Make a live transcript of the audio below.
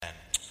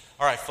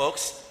All right,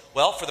 folks.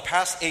 Well, for the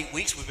past 8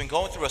 weeks, we've been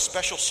going through a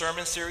special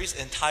sermon series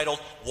entitled,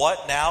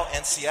 What Now,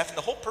 NCF? And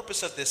the whole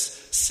purpose of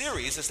this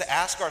series is to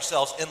ask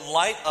ourselves, in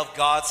light of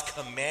God's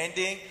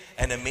commanding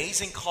and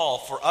amazing call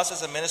for us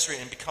as a ministry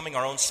in becoming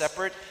our own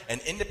separate and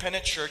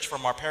independent church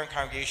from our parent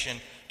congregation,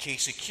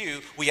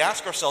 KCQ, we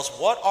ask ourselves,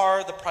 what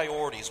are the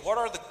priorities? What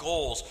are the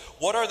goals?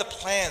 What are the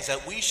plans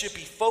that we should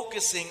be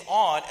focusing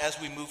on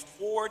as we move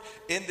forward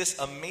in this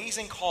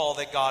amazing call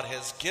that God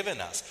has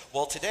given us?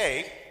 Well,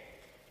 today,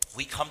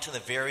 we come to the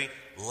very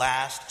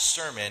last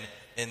sermon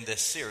in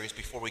this series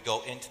before we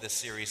go into the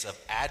series of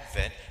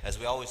Advent, as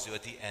we always do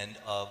at the end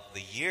of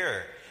the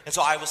year. And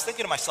so I was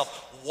thinking to myself,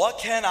 what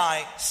can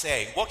I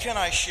say? What can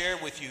I share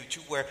with you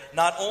to where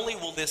not only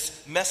will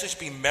this message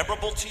be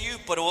memorable to you,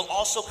 but it will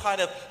also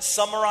kind of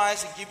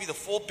summarize and give you the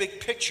full big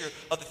picture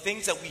of the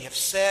things that we have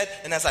said.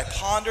 And as I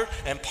pondered,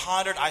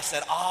 I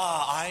said,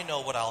 I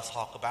know what I'll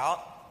talk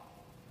about.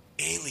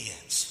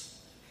 Aliens.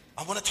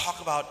 I want to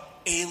talk about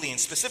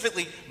aliens,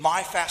 specifically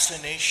my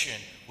fascination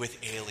with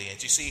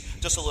aliens. You see,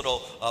 just a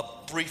little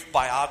brief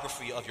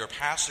biography of your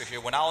pastor here.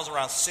 When I was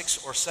around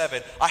 6 or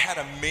 7, I had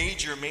a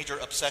major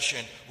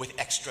obsession with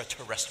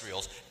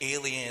extraterrestrials,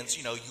 aliens,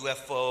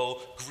 UFO,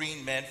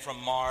 green men from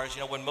Mars.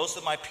 When most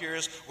of my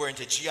peers were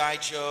into G.I.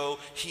 Joe,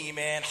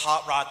 He-Man,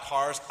 hot rod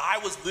cars, I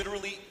was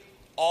literally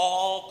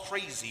all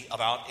crazy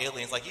about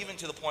aliens, like even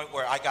to the point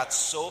where I got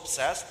so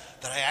obsessed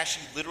that I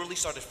actually literally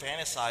started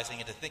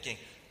fantasizing into thinking,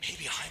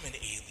 maybe I'm an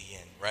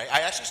alien, right?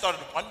 I actually started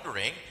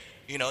wondering,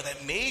 that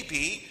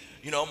maybe,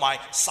 my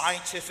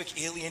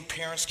scientific alien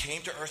parents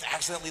came to Earth,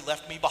 accidentally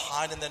left me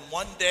behind, and then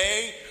one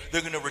day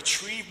they're going to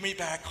retrieve me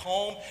back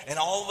home, and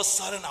all of a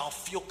sudden I'll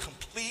feel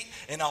complete,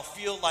 and I'll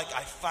feel like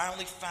I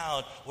finally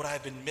found what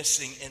I've been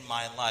missing in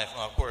my life.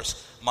 Well, of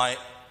course, my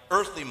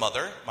earthly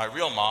mother, my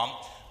real mom,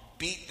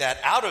 beat that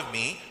out of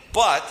me,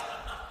 but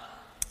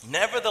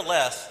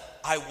nevertheless,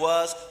 I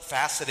was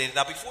fascinated.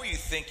 Now, before you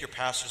think your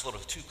pastor's a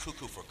little too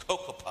cuckoo for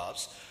Cocoa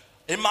Puffs,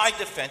 in my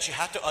defense, you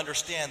have to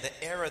understand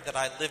the era that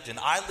I lived in.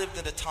 I lived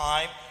in a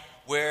time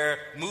where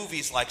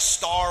movies like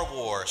Star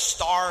Wars,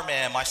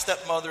 Starman, My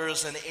Stepmother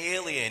is an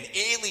Alien,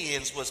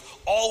 Aliens was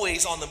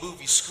always on the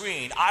movie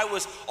screen. I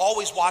was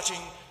always watching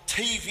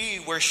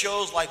TV where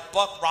shows like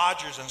Buck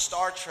Rogers and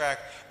Star Trek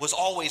was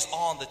always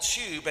on the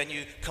tube, and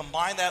you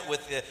combine that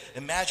with the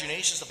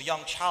imaginations of a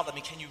young child. I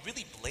mean, can you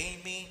really blame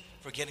me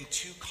for getting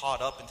too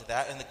caught up into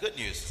that? And the good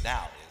news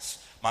now is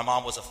my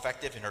mom was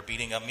effective in her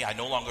beating of me. I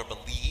no longer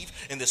believe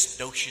in this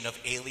notion of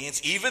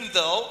aliens, even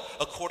though,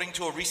 according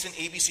to a recent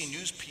ABC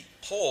News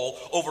poll,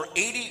 over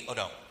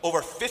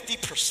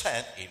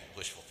 50%,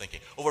 wishful thinking,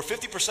 over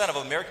 50% of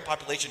American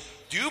population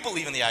do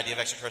believe in the idea of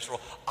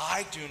extraterrestrial.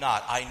 I do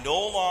not. I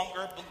no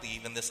longer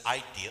believe in this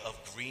idea of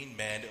green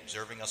men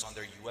observing us on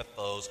their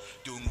UFOs,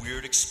 doing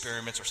weird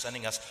experiments, or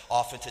sending us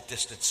off into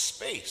distant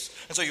space.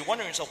 And so you're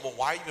wondering yourself, well,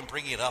 why are you even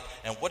bringing it up,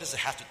 and what does it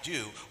have to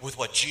do with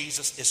what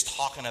Jesus is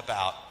talking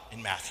about in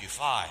Matthew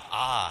 5?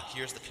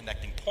 Here's the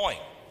connecting point.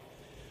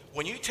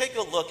 When you take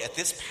a look at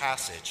this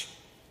passage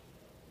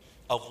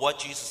of what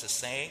Jesus is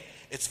saying,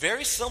 it's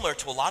very similar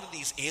to a lot of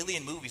these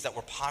alien movies that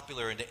were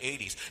popular in the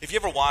 80s. If you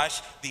ever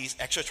watched these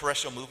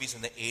extraterrestrial movies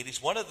in the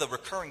 80s, one of the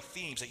recurring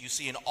themes that you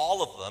see in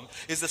all of them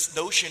is this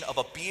notion of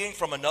a being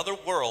from another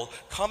world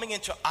coming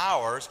into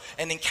ours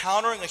and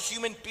encountering a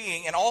human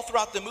being, and all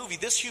throughout the movie,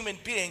 this human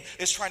being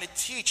is trying to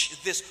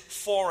teach this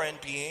foreign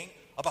being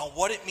about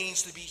what it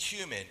means to be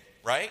human.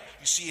 Right?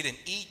 You see it in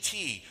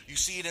E.T., you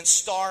see it in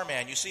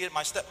Starman, you see it in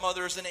My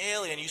Stepmother is an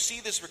Alien. You see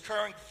this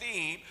recurring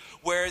theme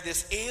where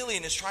this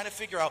alien is trying to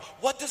figure out,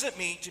 what does it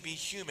mean to be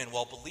human?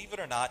 Well, believe it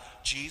or not,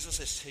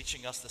 Jesus is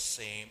teaching us the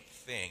same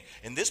thing.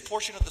 In this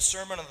portion of the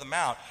Sermon on the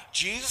Mount,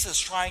 Jesus is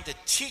trying to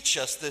teach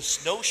us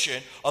this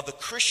notion of the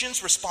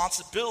Christian's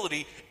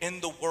responsibility in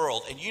the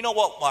world. And you know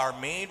what our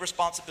main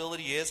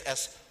responsibility is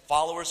as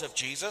followers of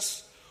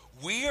Jesus?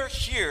 We are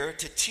here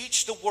to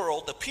teach the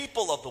world, the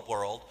people of the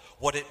world,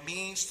 what it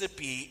means to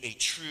be a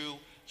true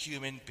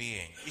human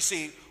being. You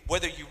see,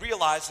 whether you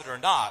realize it or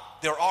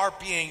not, there are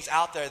beings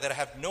out there that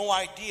have no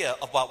idea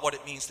about what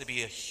it means to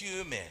be a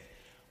human.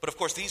 But of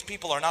course, these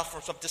people are not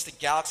from some distant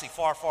galaxy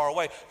far, far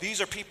away.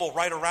 These are people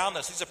right around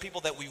us. These are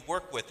people that we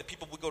work with, the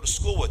people we go to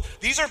school with.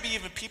 These are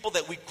even people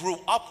that we grew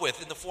up with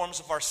in the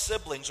forms of our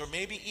siblings or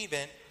maybe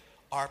even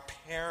our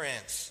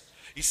parents.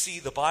 You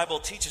see, the Bible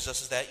teaches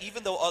us is that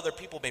even though other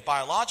people may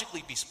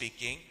biologically be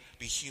speaking,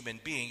 be human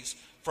beings,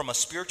 from a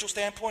spiritual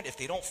standpoint, if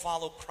they don't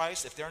follow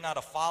Christ, if they're not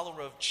a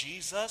follower of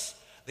Jesus,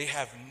 they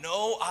have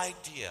no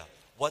idea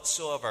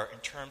whatsoever in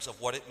terms of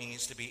what it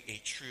means to be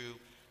a true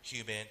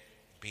human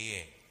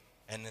being.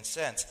 And in a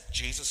sense,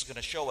 Jesus is going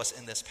to show us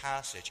in this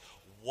passage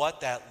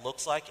what that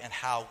looks like and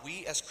how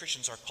we as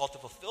Christians are called to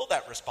fulfill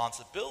that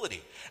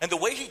responsibility. And the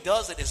way he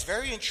does it is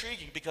very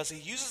intriguing because he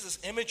uses this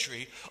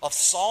imagery of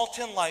salt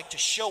and light to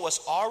show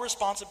us our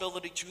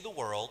responsibility to the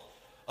world,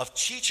 of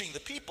teaching the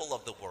people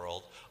of the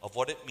world of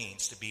what it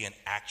means to be an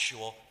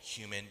actual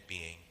human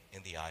being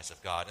in the eyes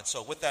of God. And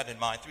so with that in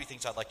mind, 3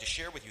 things I'd like to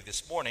share with you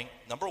this morning.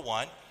 Number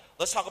 1,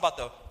 let's talk about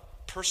the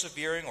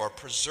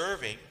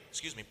preserving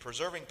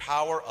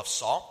power of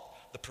salt.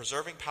 The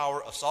preserving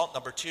power of salt.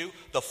 Number 2,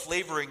 the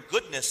flavoring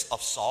goodness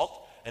of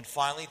salt. And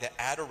finally,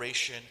 the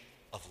adoration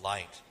of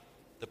light.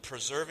 The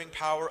preserving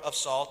power of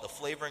salt, the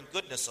flavoring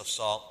goodness of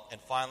salt, and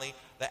finally,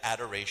 the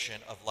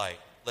adoration of light.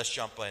 Let's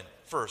jump in.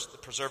 First, the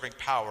preserving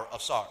power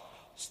of salt.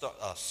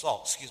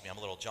 I'm a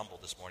little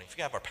jumbled this morning. If you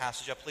can have our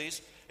passage up,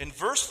 please. In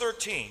verse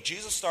 13,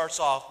 Jesus starts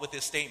off with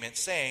his statement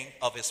saying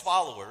of his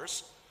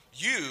followers,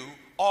 "You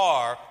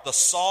are the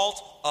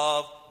salt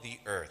of the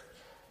earth."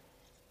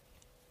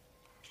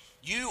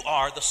 You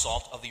are the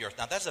salt of the earth.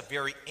 Now, that's a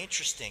very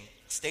interesting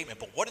statement,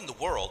 but what in the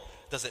world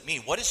does it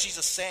mean? What is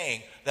Jesus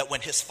saying that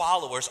when his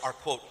followers are,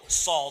 quote,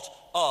 salt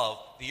of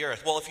the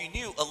earth? Well, if you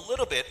knew a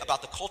little bit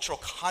about the cultural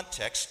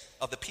context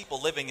of the people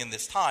living in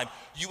this time,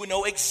 you would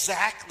know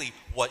exactly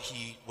what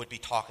he would be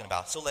talking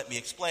about. So let me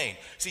explain.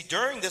 See,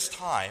 during this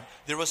time,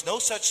 there was no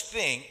such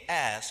thing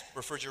as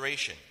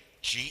refrigeration.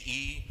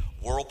 GE,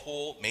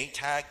 Whirlpool,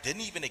 Maytag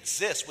didn't even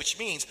exist, which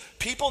means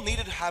people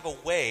needed to have a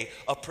way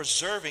of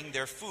preserving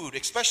their food,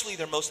 especially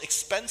their most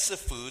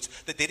expensive foods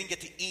that they didn't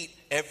get to eat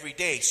every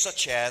day,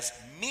 such as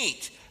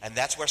meat. And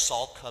that's where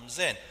salt comes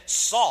in.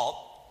 Salt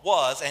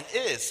was and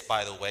is,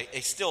 by the way,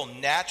 a still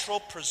natural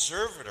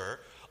preservator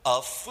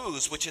of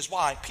foods, which is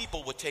why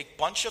people would take a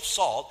bunch of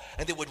salt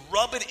and they would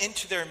rub it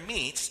into their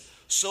meats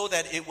so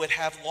that it would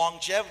have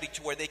longevity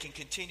to where they can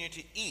continue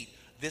to eat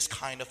this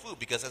kind of food.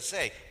 Because, as I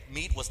say,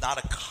 meat was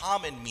not a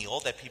common meal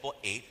that people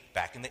ate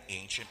back in the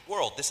ancient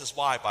world. This is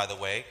why, by the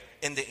way,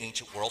 in the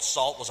ancient world,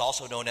 salt was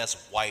also known as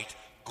white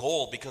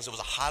gold, because it was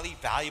a highly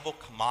valuable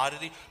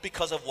commodity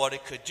because of what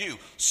it could do.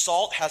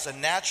 Salt has a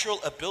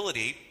natural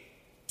ability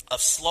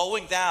of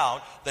slowing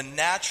down the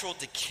natural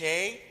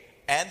decay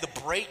and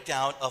the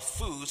breakdown of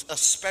foods,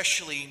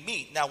 especially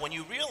meat. Now, when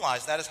you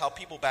realize that is how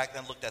people back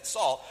then looked at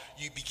salt,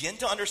 you begin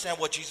to understand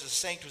what Jesus is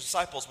saying to his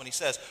disciples when he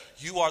says,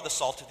 "You are the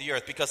salt of the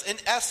earth." Because in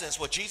essence,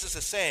 what Jesus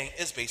is saying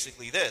is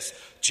basically this: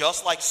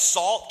 just like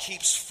salt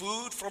keeps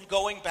food from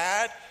going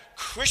bad,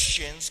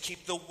 Christians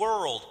keep the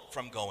world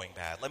from going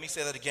bad. Let me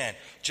say that again.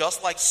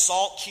 Just like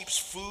salt keeps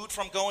food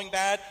from going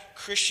bad,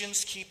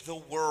 Christians keep the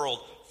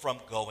world from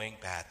going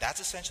bad. That's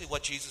essentially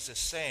what Jesus is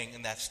saying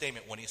in that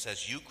statement when he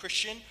says, "You,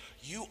 Christian,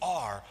 you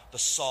are the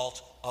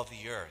salt of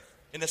the earth."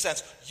 In a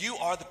sense, you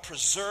are the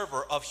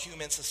preserver of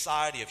human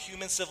society, of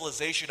human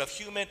civilization, of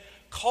human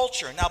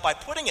culture. Now, by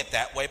putting it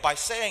that way, by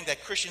saying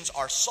that Christians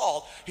are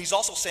salt, he's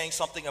also saying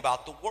something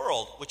about the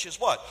world, which is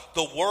what?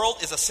 The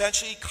world is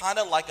essentially kind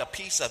of like a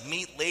piece of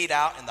meat laid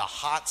out in the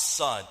hot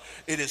sun.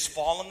 It is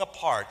falling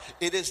apart.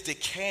 It is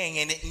decaying,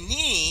 and it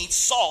needs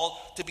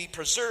salt to be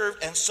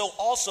preserved, and so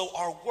also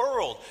our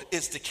world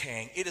is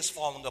decaying. It is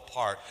falling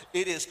apart.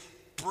 It is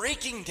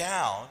breaking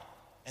down.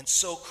 And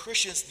so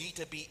Christians need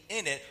to be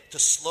in it to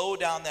slow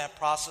down that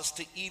process,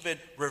 to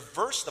even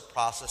reverse the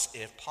process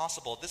if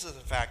possible. This is,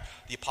 in fact,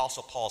 the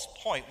Apostle Paul's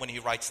point when he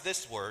writes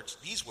these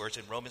words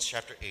in Romans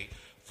chapter 8,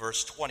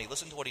 verse 20.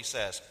 Listen to what he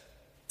says.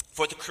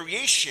 "For the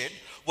creation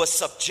was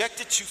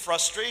subjected to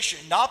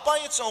frustration, not by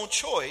its own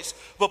choice,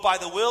 but by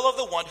the will of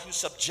the one who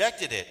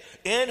subjected it,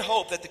 in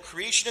hope that the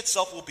creation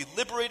itself will be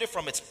liberated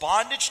from its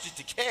bondage to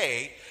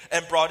decay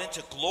and brought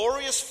into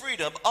glorious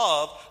freedom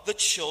of the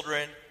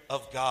children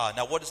of God."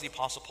 Now, what is the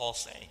Apostle Paul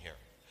saying here?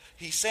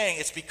 He's saying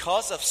it's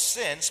because of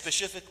sin,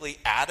 specifically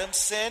Adam's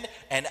sin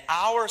and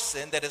our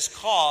sin, that has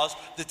caused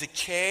the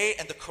decay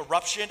and the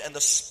corruption and the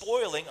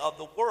spoiling of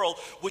the world,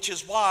 which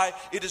is why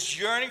it is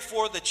yearning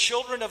for the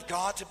children of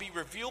God to be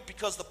revealed,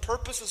 because the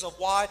purposes of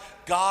why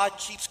God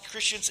keeps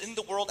Christians in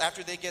the world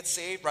after they get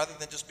saved, rather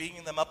than just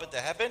beaming them up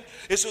into heaven,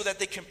 is so that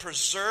they can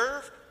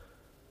preserve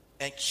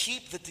and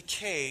keep the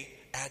decay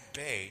at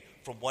bay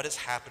from what is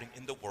happening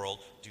in the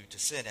world due to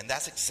sin. And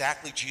that's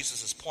exactly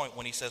Jesus' point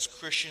when he says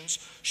Christians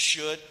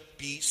should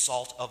be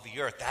salt of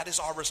the earth. That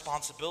is our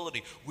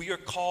responsibility. We are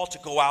called to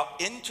go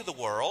out into the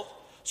world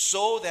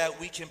so that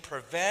we can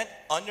prevent,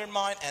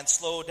 undermine, and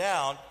slow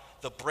down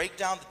the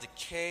breakdown, the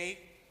decay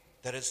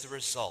that is the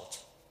result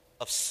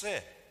of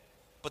sin.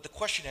 But the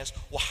question is,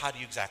 well, how do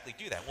you exactly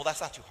do that? Well,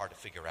 that's not too hard to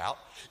figure out.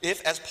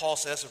 If, as Paul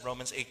says in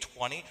Romans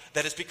 8:20,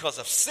 that is because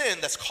of sin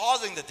that's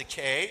causing the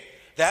decay,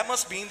 that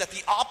must mean that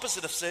the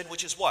opposite of sin,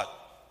 which is what?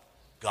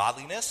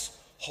 Godliness,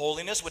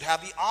 holiness, would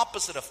have the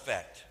opposite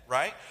effect,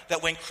 right?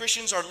 That when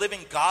Christians are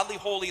living godly,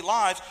 holy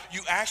lives,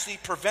 you actually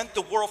prevent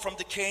the world from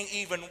decaying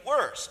even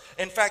worse.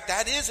 In fact,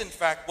 that is, in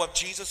fact, what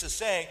Jesus is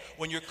saying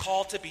when you're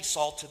called to be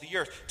salt to the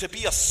earth. To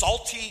be a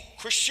salty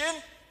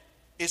Christian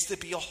is to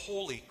be a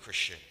holy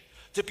Christian.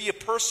 To be a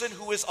person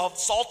who is of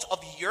salt of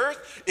the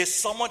earth is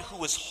someone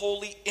who is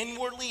holy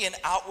inwardly and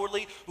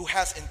outwardly, who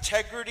has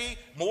integrity,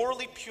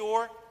 morally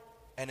pure,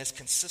 and is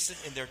consistent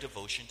in their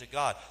devotion to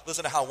God.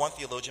 Listen to how one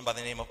theologian by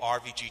the name of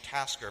R.V.G.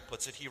 Tasker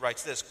puts it. He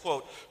writes this,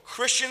 quote,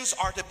 "Christians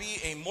are to be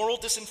a moral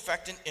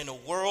disinfectant in a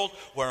world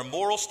where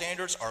moral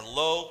standards are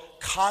low,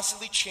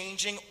 constantly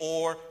changing,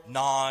 or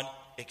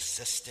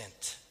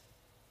non-existent."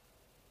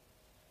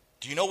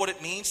 Do you know what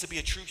it means to be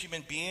a true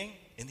human being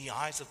in the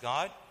eyes of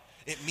God?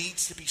 It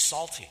means to be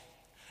salty.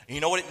 And you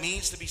know what it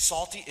means to be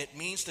salty? It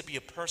means to be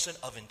a person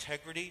of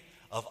integrity,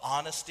 of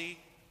honesty,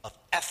 of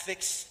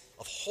ethics,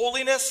 of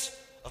holiness,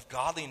 of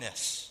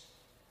godliness.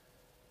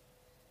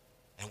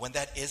 And when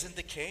that isn't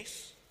the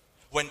case,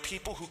 when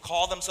people who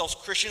call themselves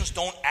Christians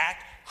don't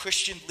act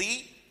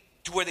Christianly,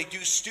 to where they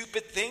do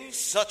stupid things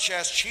such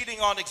as cheating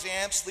on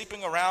exams,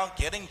 sleeping around,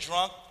 getting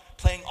drunk,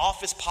 playing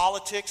office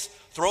politics,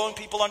 throwing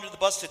people under the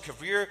bus to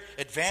career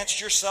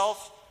advance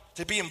yourself,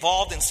 to be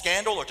involved in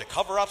scandal or to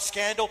cover up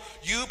scandal,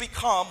 you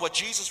become what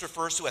Jesus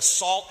refers to as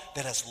salt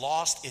that has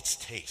lost its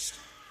taste.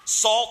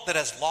 Salt that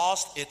has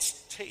lost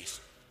its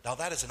taste. Now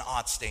that is an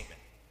odd statement.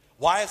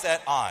 Why is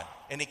that odd?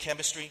 Any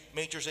chemistry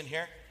majors in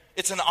here?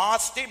 It's an odd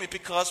statement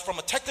because from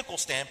a technical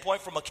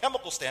standpoint, from a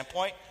chemical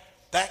standpoint,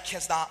 that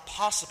is not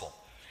possible.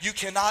 You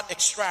cannot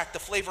extract the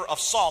flavor of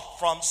salt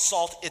from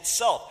salt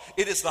itself.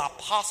 It is not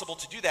possible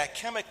to do that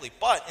chemically.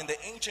 But in the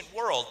ancient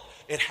world,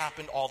 it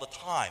happened all the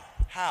time.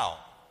 How?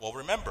 Well,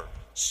 remember,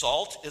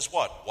 salt is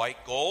what? White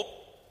gold.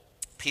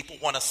 People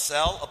want to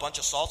sell a bunch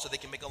of salt so they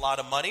can make a lot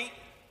of money.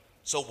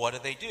 So what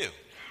do?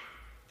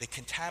 They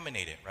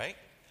contaminate it, right?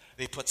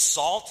 They put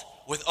salt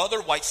with other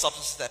white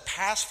substances that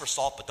pass for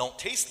salt but don't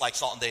taste like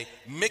salt, and they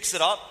mix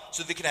it up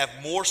so they can have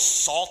more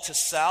salt to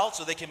sell,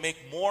 so they can make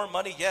more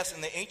money. Yes,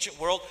 in the ancient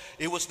world,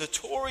 it was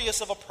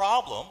notorious of a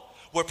problem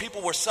where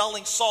people were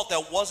selling salt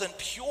that wasn't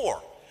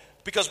pure.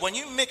 Because when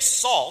you mix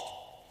salt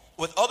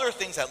with other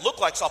things that look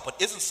like salt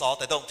but isn't salt,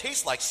 that don't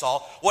taste like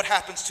salt, what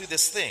happens to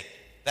this thing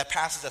that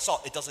passes as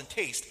salt? It doesn't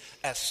taste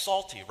as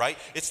salty, right?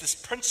 It's this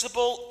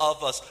principle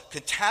of a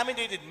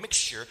contaminated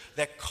mixture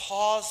that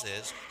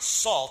causes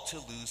salt to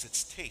lose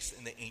its taste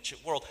in the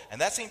ancient world.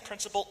 And that same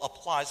principle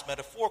applies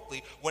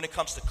metaphorically when it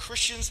comes to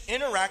Christians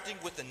interacting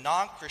with the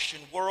non-Christian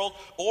world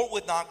or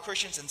with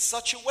non-Christians in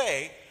such a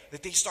way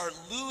that they start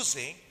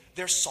losing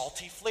their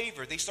salty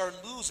flavor. They start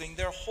losing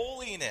their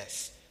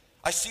holiness.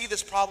 I see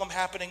this problem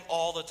happening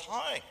all the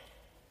time.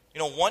 You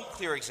know, one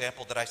clear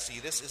example that I see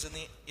this is in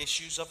the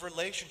issues of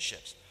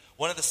relationships.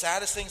 One of the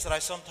saddest things that I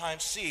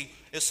sometimes see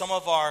is some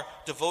of our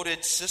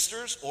devoted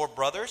sisters or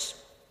brothers,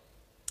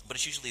 but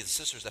it's usually the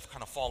sisters that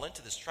kind of fall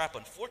into this trap,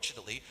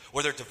 unfortunately,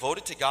 where they're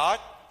devoted to God,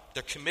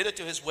 they're committed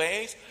to His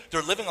ways,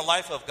 they're living a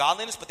life of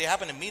godliness, but they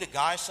happen to meet a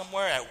guy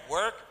somewhere at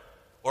work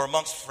or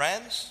amongst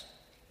friends,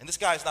 and this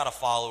guy is not a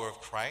follower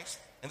of Christ,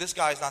 and this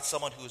guy is not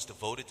someone who is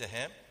devoted to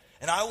Him.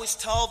 And I always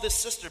tell this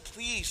sister,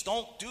 please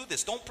don't do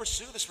this. Don't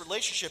pursue this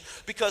relationship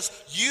because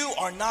you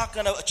are not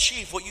going to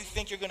achieve what you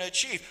think you're going to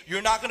achieve.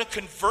 You're not going to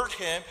convert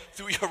him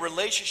through your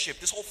relationship.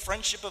 This whole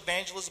friendship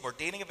evangelism or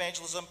dating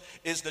evangelism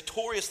is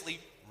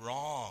notoriously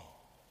wrong.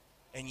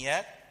 And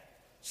yet,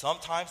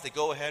 sometimes they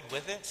go ahead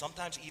with it,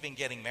 sometimes even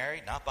getting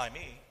married, not by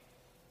me.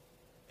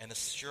 And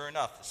sure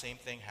enough, the same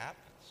thing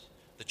happens.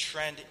 The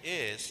trend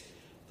is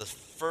the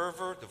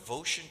fervor,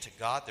 devotion to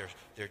God,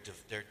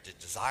 their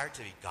desire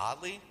to be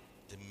godly,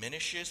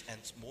 diminishes, and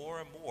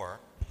more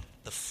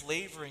the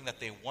flavoring that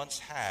they once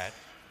had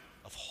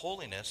of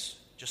holiness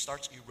just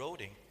starts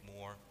eroding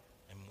more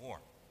and more.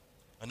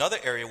 Another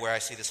area where I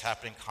see this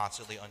happening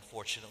constantly,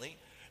 unfortunately,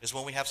 is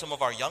when we have some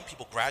of our young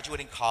people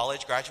graduating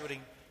college,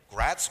 graduating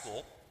grad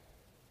school,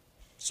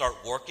 start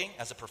working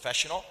as a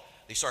professional,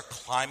 they start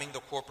climbing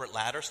the corporate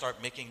ladder,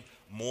 start making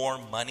more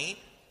money,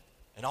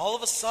 and all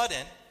of a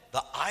sudden,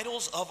 the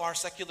idols of our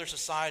secular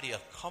society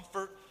of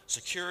comfort,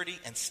 security,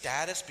 and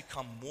status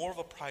become more of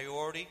a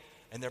priority,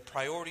 and their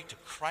priority to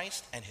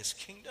Christ and His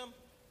kingdom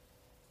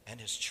and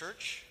His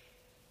church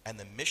and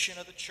the mission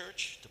of the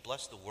church to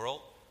bless the world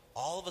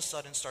all of a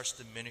sudden starts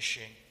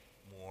diminishing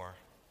more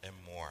and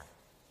more.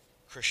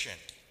 Christian,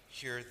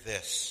 hear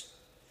this.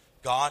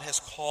 God has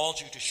called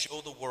you to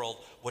show the world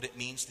what it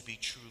means to be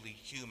truly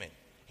human.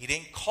 He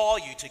didn't call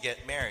you to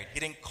get married.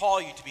 He didn't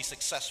call you to be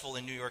successful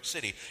in New York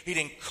City. He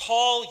didn't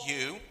call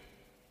you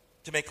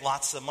to make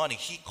lots of money.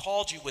 He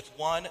called you with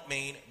one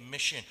main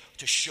mission,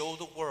 to show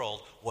the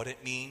world what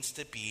it means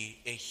to be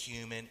a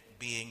human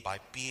being by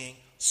being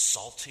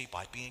salty,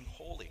 by being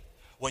holy.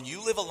 When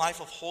you live a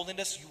life of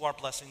holiness, you are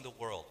blessing the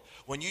world.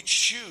 When you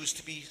choose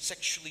to be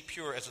sexually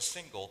pure as a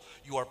single,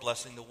 you are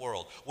blessing the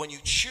world. When you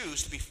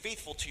choose to be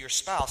faithful to your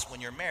spouse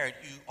when you're married,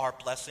 you are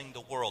blessing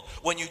the world.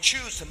 When you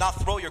choose to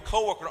not throw your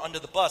coworker under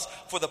the bus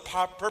for the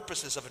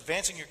purposes of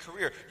advancing your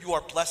career, you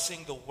are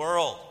blessing the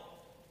world.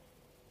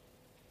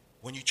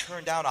 When you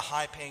turn down a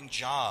high-paying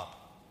job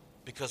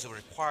because it would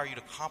require you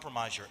to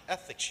compromise your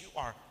ethics, you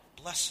are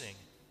blessing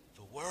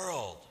the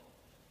world.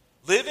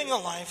 Living a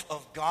life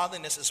of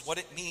godliness is what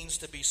it means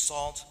to be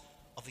salt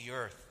of the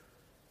earth.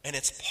 And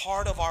it's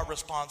part of our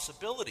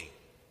responsibility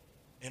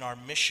in our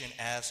mission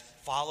as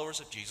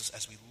followers of Jesus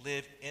as we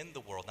live in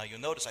the world. Now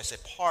you'll notice I said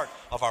part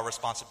of our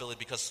responsibility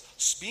because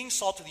being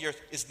salt of the earth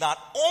is not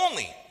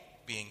only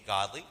being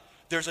godly,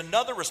 there's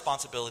another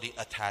responsibility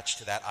attached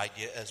to that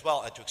idea as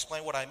well. And to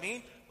explain what I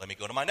mean, let me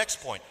go to my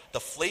next point. The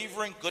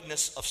flavoring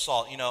goodness of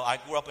salt. You know, I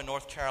grew up in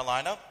North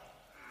Carolina.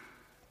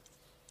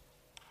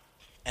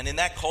 And in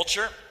that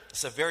culture,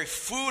 it's a very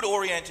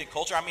food-oriented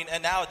culture. I mean,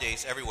 and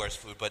nowadays everywhere is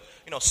food. But,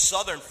 you know,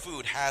 Southern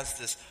food has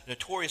this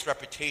notorious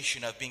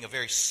reputation of being a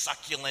very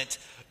succulent,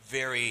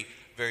 very,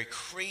 very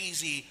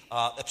crazy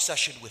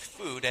obsession with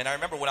food. And I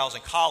remember when I was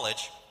in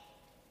college,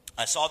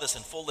 I saw this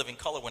in full living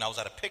color when I was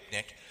at a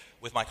picnic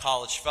with my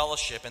college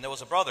fellowship. And there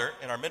was a brother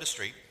in our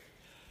ministry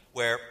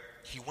where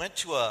he went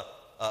to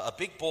a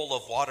big bowl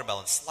of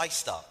watermelon,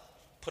 sliced up,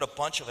 put a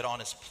bunch of it on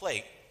his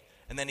plate,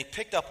 and then he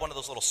picked up one of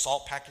those little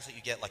salt packets that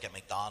you get like at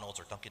McDonald's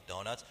or Dunkin'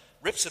 Donuts,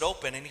 rips it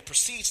open, and he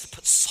proceeds to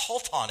put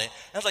salt on it.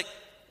 And I was like,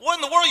 what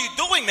in the world are you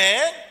doing,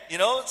 man? You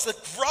know, it's like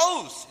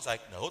gross. He's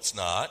like, no, it's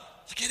not.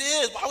 I was like, it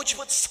is. Why would you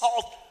put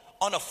salt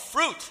on a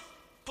fruit?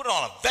 Put it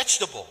on a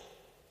vegetable.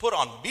 Put it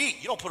on meat.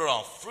 You don't put it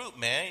on fruit,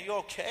 man. You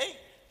okay?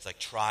 He's like,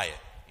 try it.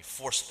 He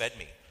force-fed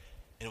me.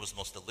 And it was the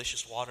most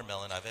delicious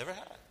watermelon I've ever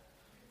had.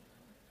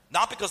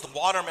 Not because the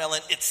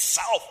watermelon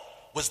itself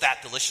was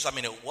that delicious. I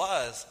mean, it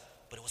was,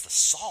 but it was the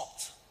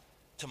salt.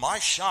 To my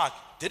shock,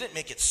 didn't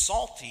make it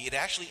salty. It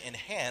actually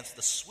enhanced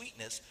the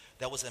sweetness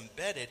that was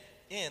embedded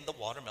in the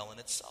watermelon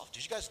itself.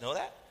 Did you guys know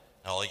that?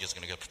 Oh, you're just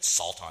going to put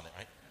salt on it,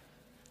 right?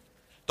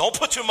 Don't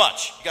put too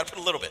much. You got to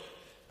put a little bit,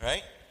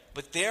 right?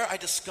 But there I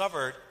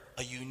discovered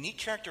a unique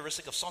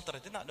characteristic of salt that I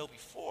did not know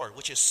before,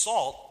 which is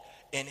salt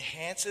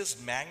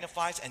enhances,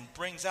 magnifies, and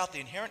brings out the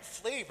inherent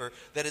flavor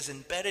that is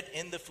embedded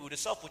in the food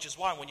itself, which is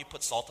why when you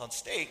put salt on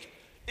steak,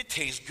 it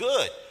tastes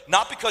good.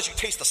 Not because you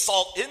taste the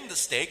salt in the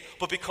steak,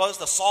 but because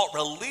the salt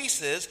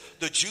releases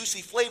the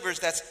juicy flavors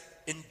that's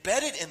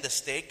embedded in the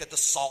steak that the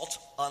salt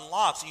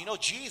unlocks. And you know,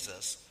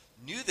 Jesus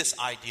knew this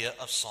idea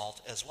of salt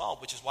as well,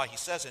 which is why he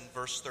says in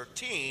verse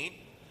 13,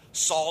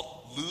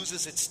 salt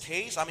loses its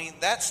taste. I mean,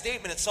 that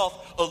statement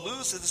itself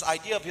alludes to this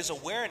idea of his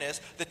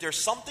awareness that there's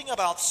something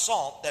about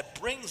salt that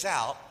brings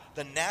out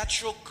the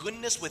natural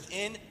goodness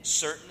within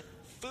certain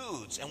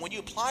foods. And when you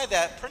apply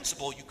that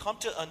principle, you come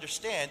to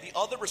understand the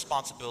other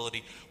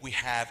responsibility we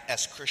have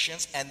as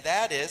Christians, and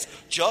that is,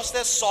 just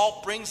as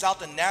salt brings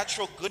out the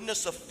natural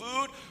goodness of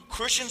food,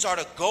 Christians are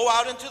to go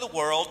out into the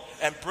world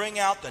and bring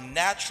out the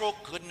natural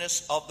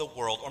goodness of the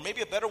world. Or maybe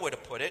a better way to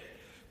put it,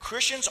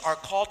 Christians are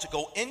called to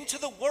go into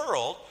the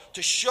world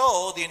to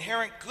show the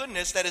inherent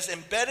goodness that is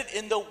embedded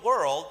in the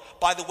world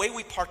by the way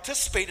we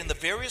participate in the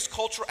various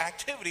cultural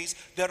activities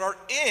that are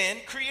in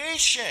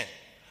creation.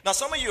 Now,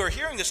 some of you are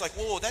hearing this like,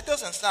 whoa, that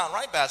doesn't sound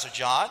right, Pastor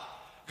John,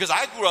 because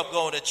I grew up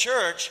going to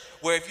church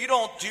where if you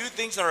don't do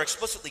things that are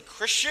explicitly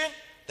Christian,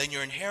 then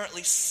you're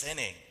inherently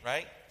sinning,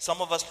 right?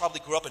 Some of us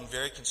probably grew up in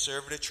very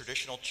conservative,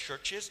 traditional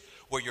churches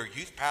where your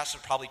youth pastor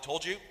probably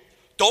told you,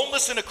 don't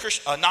listen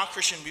to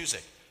non-Christian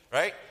music.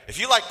 Right? If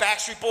you like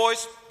Backstreet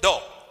Boys,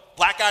 no.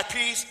 Black Eyed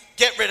Peas,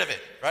 get rid of it,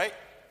 right?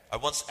 I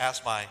once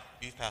asked my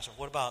youth pastor,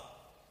 what about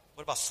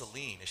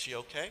Celine? Is she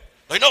okay?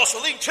 Like, no,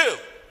 Celine too.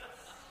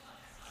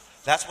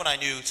 That's when I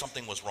knew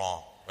something was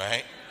wrong,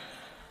 right?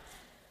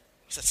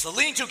 He said,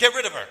 Celine too, get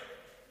rid of her.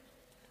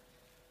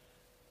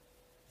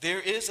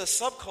 There is a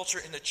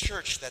subculture in the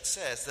church that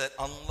says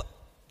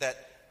that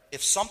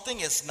if something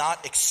is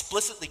not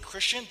explicitly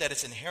Christian, that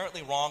it's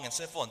inherently wrong and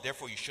sinful, and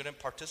therefore you shouldn't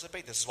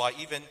participate. This is why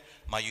even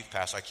my youth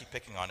pastor, I keep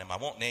picking on him, I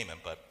won't name him,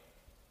 but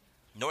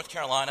North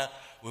Carolina,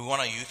 we went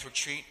on a youth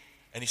retreat,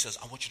 and he says,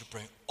 I want you to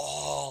bring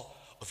all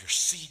of your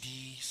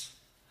CDs,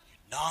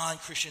 your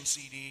non-Christian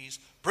CDs,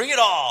 bring it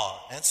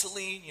all. And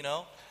Celine,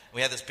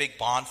 we had this big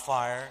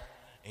bonfire,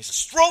 and he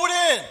says, throw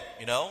it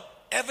in,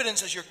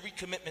 evidence as your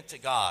recommitment to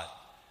God.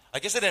 I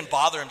guess it didn't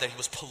bother him that he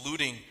was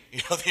polluting,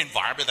 the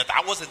environment,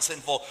 that wasn't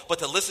sinful. But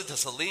to listen to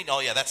Celine,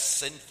 oh yeah, that's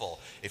sinful.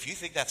 If you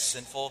think that's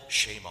sinful,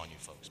 shame on you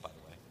folks, by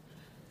the way.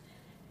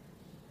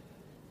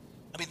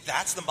 I mean,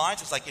 that's the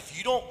mindset. It's like if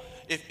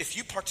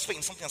you participate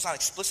in something that's not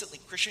explicitly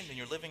Christian, then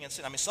you're living in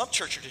sin. I mean, some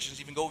church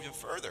traditions even go even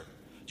further.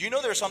 Do you know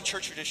there are some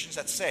church traditions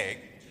that say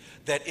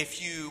that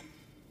if you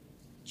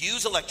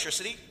use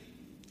electricity,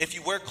 if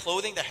you wear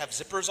clothing that have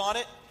zippers on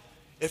it,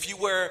 if you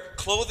wear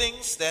clothing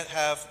that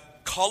have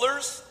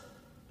colors,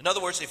 in other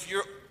words, if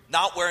you're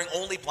not wearing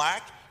only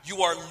black,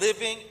 you are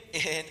living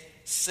in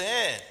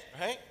sin,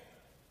 right?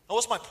 Now,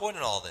 what's my point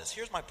in all this?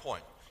 Here's my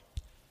point.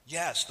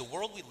 Yes, the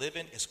world we live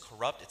in is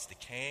corrupt, it's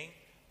decaying,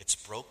 it's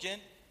broken,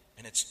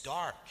 and it's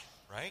dark,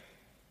 right?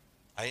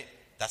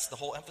 That's the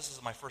whole emphasis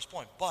of my first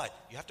point. But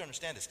you have to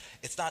understand this.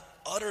 It's not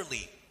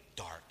utterly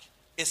dark.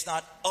 It's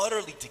not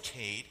utterly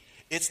decayed.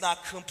 It's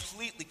not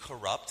completely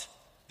corrupt.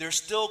 There's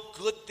still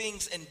good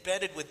things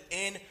embedded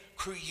within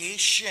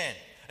creation.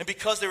 And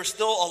because there is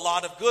still a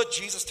lot of good,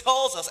 Jesus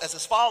tells us as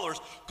his followers,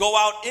 go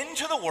out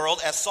into the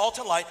world as salt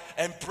and light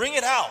and bring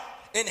it out.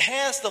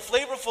 Enhance the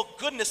flavorful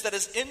goodness that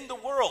is in the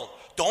world.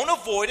 Don't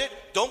avoid it.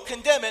 Don't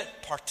condemn it.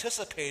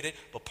 Participate it,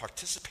 but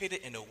participate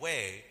it in a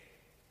way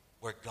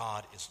where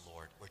God is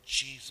Lord, where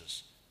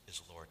Jesus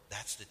is Lord.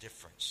 That's the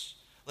difference.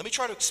 Let me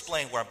try to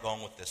explain where I'm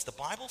going with this. The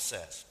Bible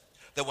says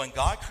that when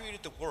God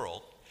created the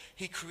world,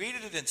 he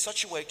created it in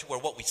such a way to where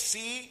what we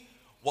see,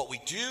 what we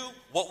do,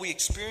 what we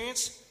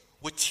experience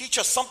would teach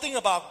us something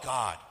about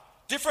God.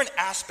 Different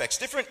aspects,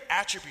 different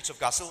attributes of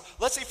God. So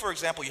let's say, for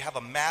example, you have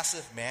a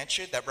massive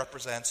mansion that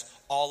represents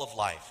all of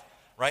life,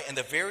 right? And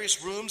the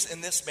various rooms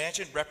in this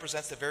mansion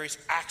represents the various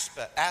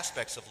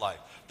aspects of life.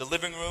 The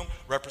living room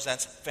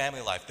represents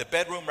family life. The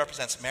bedroom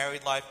represents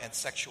married life and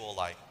sexual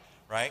life,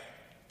 right?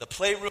 The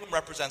playroom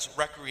represents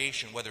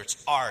recreation, whether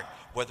it's art,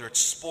 whether it's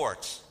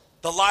sports.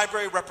 The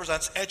library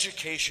represents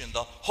education.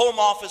 The home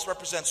office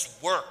represents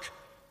work,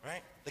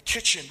 right? The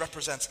kitchen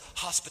represents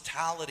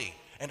hospitality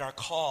and our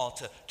call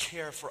to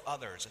care for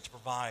others and to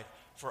provide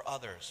for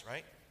others,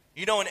 right?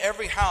 You know, in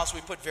every house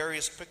we put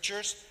various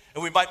pictures,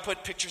 and we might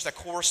put pictures that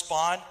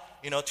correspond,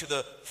 to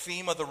the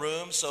theme of the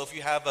room. So if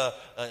you have a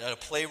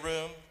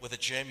playroom with a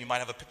gym, you might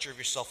have a picture of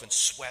yourself in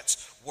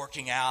sweats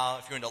working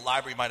out. If you're in the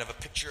library, you might have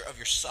a picture of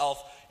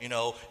yourself,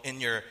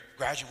 in your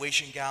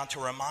graduation gown to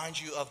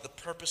remind you of the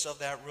purpose of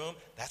that room.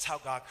 That's how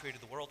God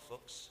created the world,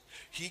 folks.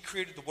 He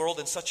created the world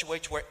in such a way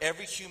to where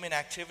every human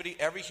activity,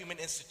 every human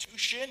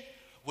institution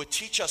would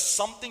teach us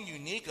something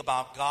unique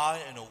about God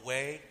in a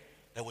way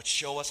that would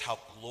show us how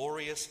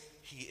glorious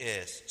He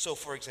is. So,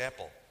 for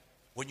example,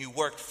 when you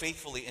work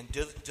faithfully and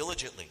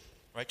diligently,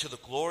 right, to the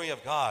glory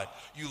of God,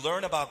 you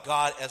learn about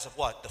God as of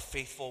what? The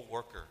faithful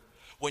worker.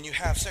 When you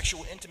have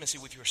sexual intimacy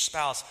with your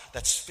spouse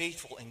that's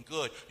faithful and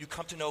good, you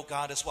come to know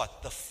God as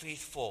what? The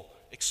faithful,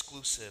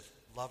 exclusive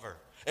lover.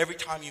 Every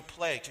time you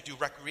play to do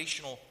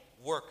recreational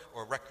work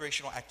or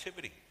recreational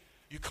activity,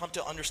 you come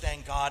to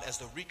understand God as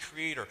the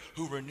recreator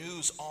who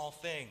renews all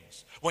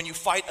things. When you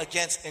fight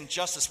against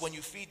injustice, when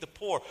you feed the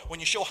poor, when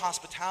you show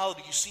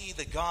hospitality, you see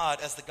the God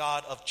as the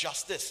God of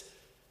justice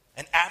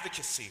and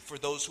advocacy for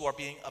those who are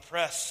being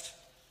oppressed.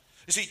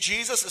 You see,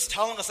 Jesus is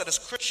telling us that as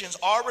Christians,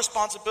 our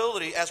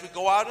responsibility as we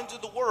go out into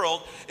the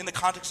world, in the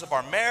context of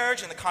our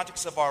marriage, in the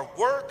context of our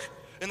work,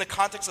 in the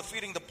context of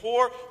feeding the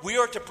poor, we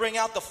are to bring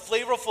out the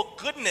flavorful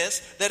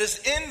goodness that is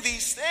in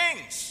these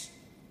things.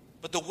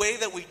 But the way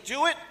that we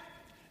do it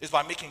is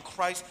by making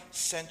Christ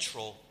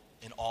central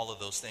in all of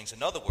those things.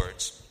 In other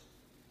words,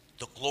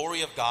 the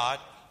glory of God,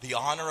 the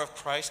honor of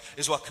Christ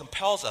is what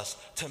compels us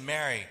to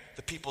marry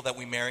the people that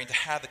we marry and to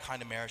have the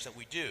kind of marriage that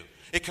we do.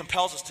 It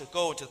compels us to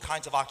go into the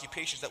kinds of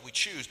occupations that we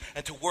choose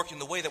and to work in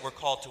the way that we're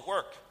called to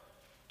work.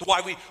 To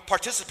why we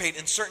participate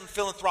in certain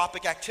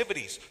philanthropic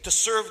activities, to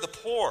serve the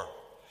poor.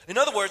 In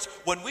other words,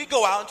 when we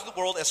go out into the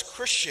world as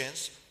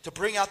Christians to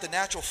bring out the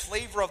natural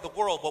flavor of the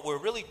world, what we're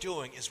really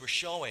doing is we're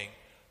showing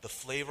the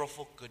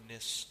flavorful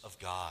goodness of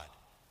God.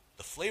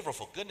 The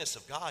flavorful goodness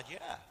of God,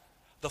 yeah.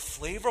 The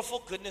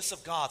flavorful goodness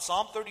of God.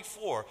 Psalm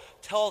 34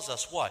 tells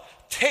us what?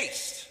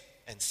 Taste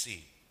and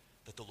see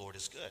that the Lord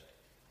is good.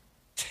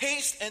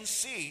 Taste and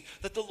see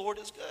that the Lord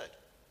is good.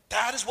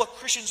 That is what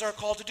Christians are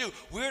called to do.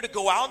 We're to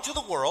go out into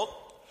the world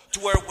to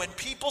where when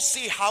people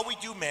see how we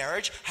do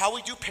marriage, how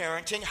we do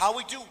parenting, how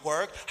we do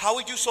work, how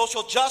we do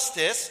social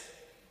justice,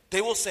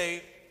 they will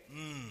say,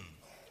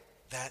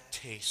 that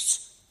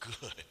tastes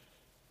good.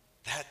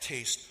 That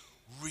tastes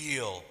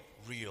real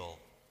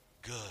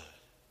good.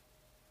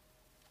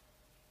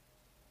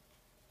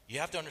 You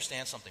have to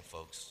understand something,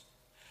 folks.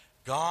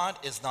 God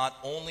is not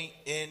only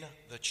in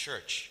the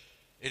church.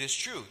 It is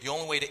true. The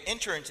only way to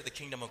enter into the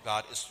kingdom of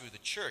God is through the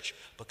church.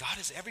 But God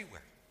is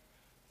everywhere.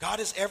 God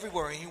is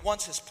everywhere, and He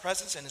wants His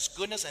presence and His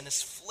goodness and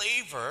His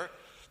flavor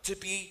to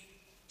be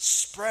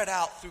spread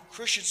out through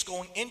Christians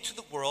going into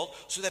the world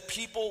so that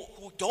people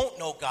who don't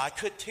know God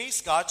could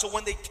taste God. So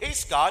when they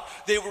taste God,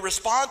 they will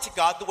respond to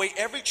God the way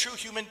every true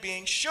human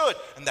being should.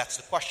 And that's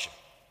the question.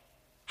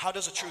 How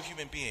does a true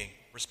human being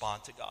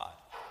respond to God?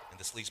 And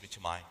this leads me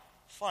to my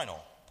final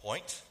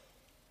point,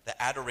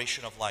 the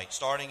adoration of light.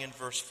 Starting in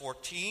verse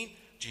 14,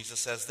 Jesus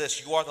says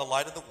this, "You are the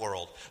light of the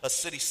world, a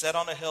city set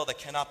on a hill that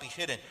cannot be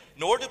hidden.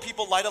 Nor do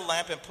people light a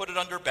lamp and put it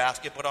under a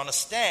basket, but on a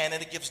stand,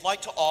 and it gives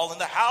light to all in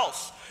the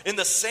house. In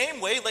the same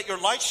way, let your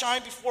light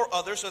shine before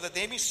others so that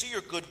they may see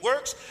your good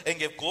works and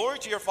give glory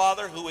to your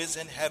Father who is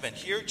in heaven."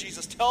 Here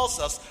Jesus tells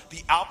us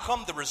the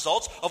outcome, the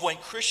results of when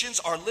Christians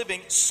are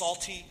living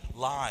salty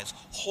lives,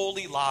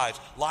 holy lives,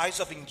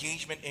 lives of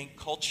engagement in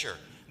culture.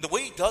 And the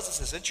way He does this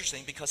is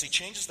interesting because He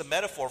changes the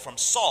metaphor from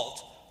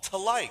salt to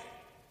light.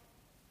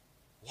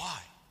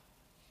 Why?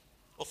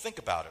 Well, think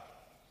about it.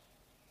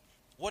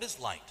 What is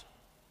light?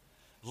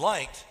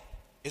 Light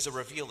is a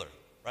revealer,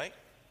 right?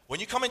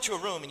 When you come into a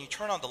room and you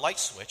turn on the light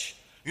switch,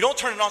 you don't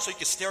turn it on so you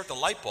can stare at the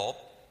light bulb,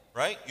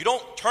 right? You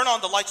don't turn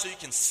on the light so you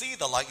can see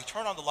the light. You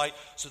turn on the light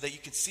so that you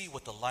can see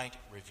what the light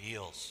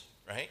reveals,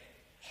 right?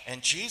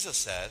 And Jesus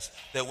says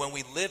that when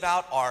we live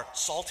out our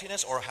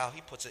saltiness, or how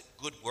He puts it,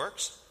 good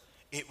works,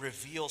 it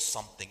reveals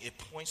something. It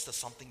points to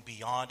something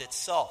beyond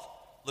itself.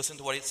 Listen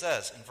to what it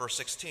says in verse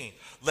 16.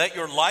 "Let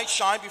your light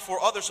shine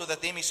before others so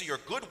that they may see your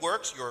good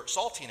works," your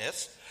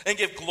saltiness, "and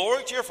give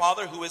glory to your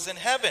Father who is in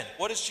heaven."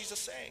 What is Jesus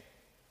saying?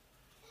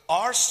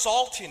 Our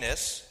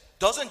saltiness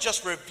doesn't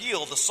just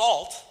reveal the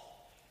salt.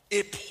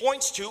 It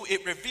points to,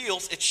 it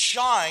reveals, it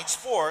shines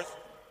forth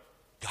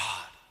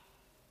God.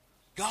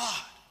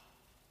 God.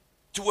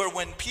 To where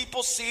when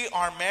people see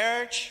our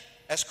marriage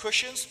as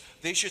Christians,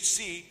 they should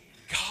see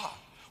God.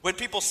 When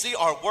people see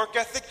our work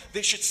ethic,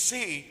 they should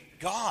see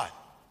God.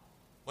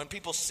 When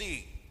people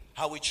see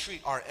how we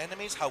treat our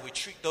enemies, how we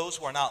treat those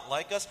who are not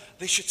like us,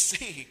 they should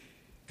see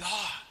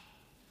God.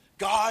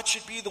 God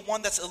should be the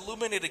one that's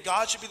illuminated.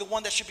 God should be the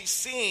one that should be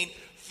seen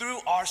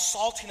through our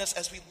saltiness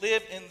as we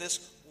live in this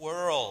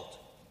world.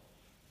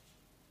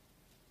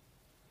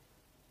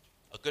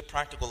 A good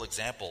practical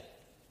example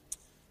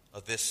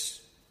of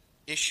this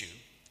issue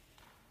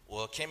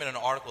came in an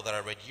article that I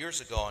read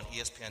years ago on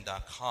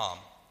ESPN.com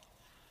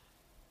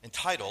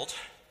entitled,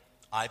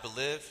 I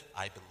believe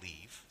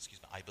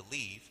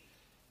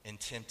in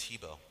Tim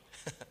Tebow.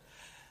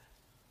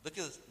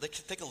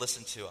 Take a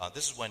listen to,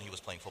 this is when he was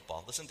playing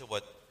football. Listen to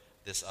what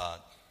this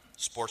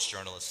sports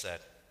journalist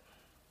said.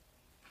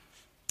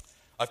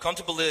 I come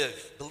to believe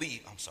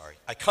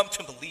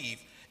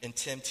in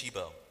Tim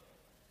Tebow,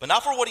 but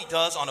not for what he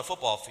does on a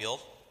football field,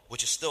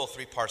 which is still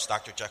 3 parts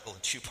Dr. Jekyll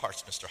and 2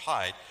 parts Mr.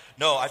 Hyde.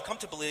 No, I've come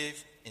to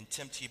believe in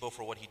Tim Tebow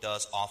for what he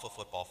does off a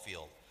football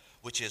field,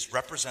 which is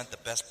represent the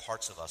best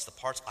parts of us, the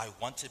parts I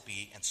want to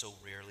be and so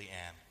rarely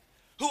am.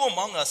 Who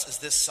among us is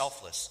this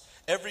selfless?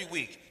 Every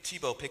week,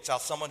 Tebow picks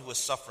out someone who is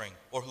suffering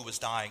or who is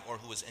dying or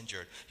who is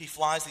injured. He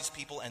flies these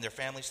people and their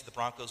families to the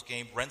Broncos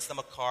game, rents them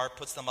a car,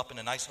 puts them up in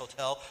a nice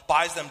hotel,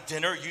 buys them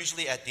dinner,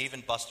 usually at Dave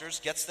 & Buster's,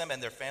 gets them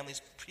and their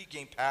families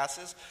pregame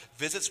passes,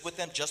 visits with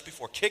them just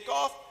before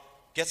kickoff,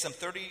 gets them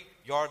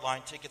 30-yard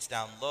line tickets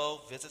down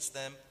low, visits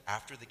them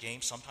after the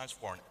game, sometimes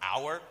for an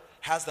hour,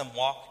 has them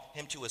walk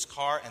him to his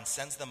car and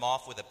sends them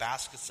off with a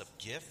baskets of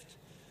gift.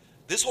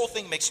 This whole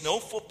thing makes no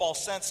football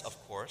sense, of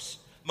course.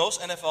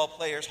 Most NFL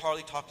players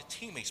hardly talk to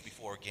teammates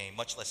before a game,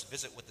 much less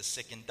visit with the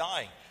sick and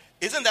dying.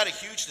 Isn't that a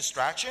huge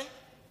distraction?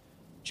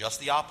 Just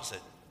the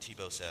opposite,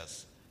 Tebow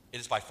says. It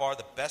is by far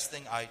the best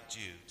thing I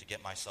do to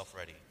get myself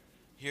ready.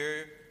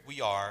 Here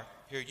you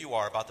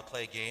are about to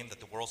play a game that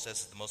the world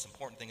says is the most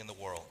important thing in the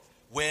world.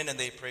 Win and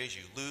they praise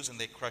you, lose and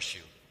they crush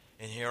you.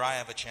 And here I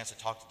have a chance to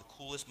talk to the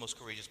coolest, most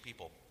courageous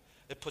people.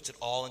 It puts it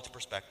all into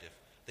perspective.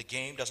 The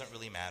game doesn't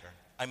really matter.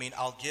 I mean,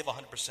 I'll give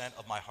 100%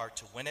 of my heart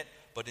to win it,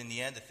 but in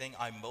the end, the thing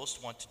I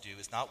most want to do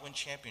is not win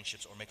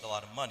championships or make a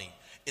lot of money.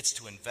 It's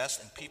to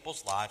invest in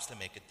people's lives to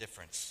make a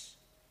difference.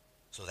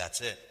 So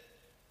that's it.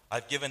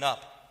 I've given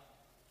up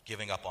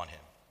on him.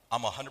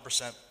 I'm a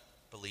 100%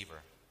 believer.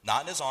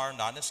 Not in his arm,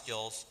 not in his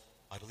skills.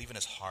 I believe in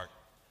his heart.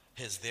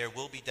 His there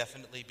will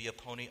definitely be a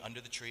pony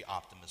under the tree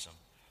optimism.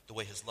 The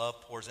way his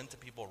love pours into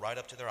people right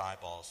up to their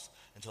eyeballs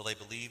until they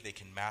believe they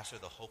can master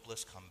the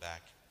hopeless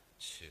comeback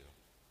too.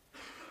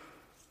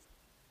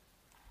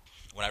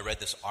 When I read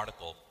this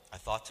article, I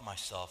thought to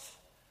myself,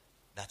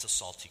 that's a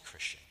salty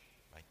Christian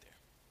right there.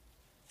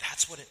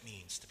 That's what it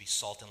means to be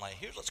salt and light.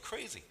 Here's what's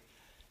crazy.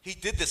 He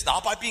did this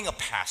not by being a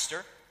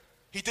pastor.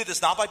 He did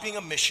this not by being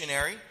a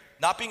missionary,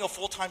 not being a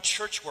full-time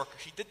church worker.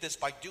 He did this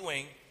by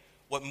doing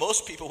what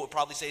most people would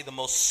probably say the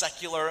most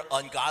secular,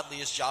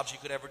 ungodliest jobs you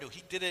could ever do.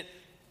 He did it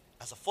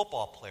as a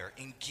football player,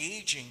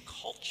 engaging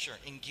culture,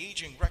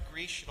 engaging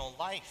recreational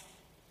life.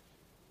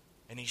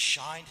 And he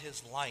shined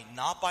his light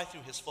not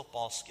through his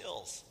football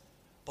skills,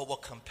 but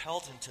what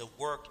compelled him to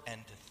work and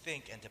to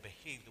think and to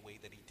behave the way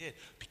that he did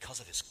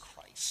because of his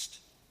Christ.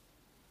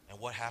 And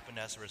what happened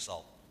as a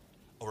result?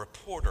 A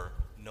reporter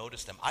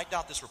noticed him. I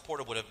doubt this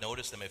reporter would have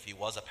noticed him if he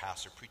was a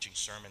pastor preaching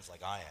sermons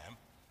like I am.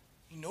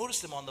 He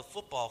noticed him on the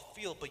football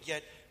field, but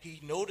yet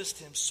he noticed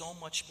him so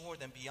much more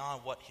than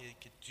beyond what he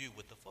could do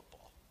with the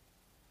football.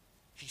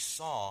 He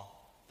saw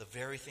the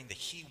very thing that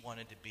he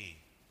wanted to be,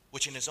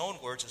 which in his own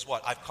words is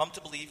what? I've come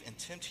to believe in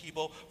Tim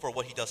Tebow for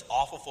what he does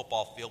off a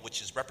football field,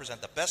 which is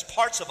represent the best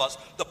parts of us,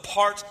 the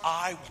parts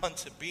I want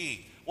to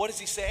be. What is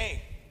he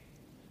saying?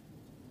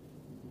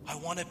 I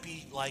want to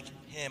be like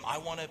him. I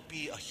want to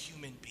be a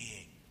human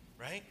being,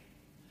 right?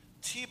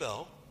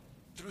 Tebow,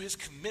 through his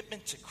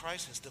commitment to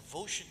Christ, his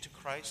devotion to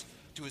Christ,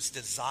 to his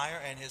desire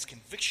and his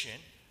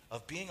conviction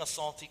of being a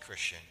salty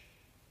Christian,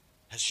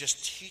 has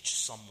just teach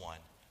someone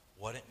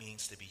what it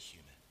means to be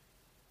human.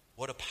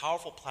 What a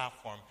powerful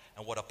platform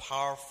and what a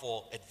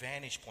powerful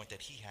advantage point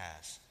that he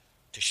has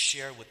to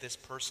share with this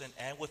person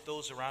and with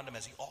those around him,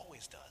 as he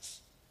always does,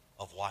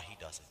 of why he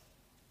does it.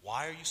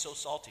 Why are you so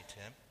salty,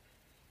 Tim?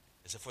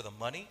 Is it for the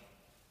money?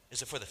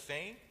 Is it for the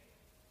fame?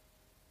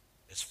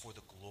 It's for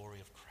the glory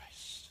of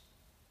Christ.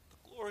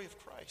 The glory of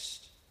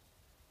Christ.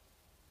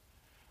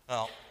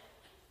 Now,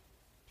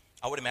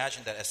 I would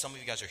imagine that as some of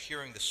you guys are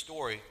hearing the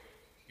story,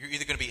 you're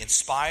either going to be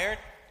inspired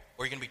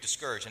or you're going to be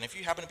discouraged. And if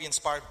you happen to be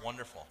inspired,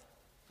 wonderful.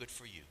 Good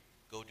for you.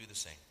 Go do the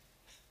same.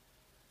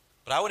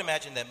 But I would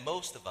imagine that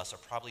most of us are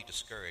probably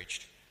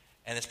discouraged.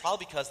 And it's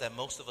probably because that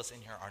most of us in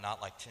here are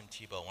not like Tim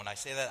Tebow. When I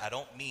say that, I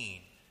don't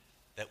mean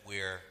that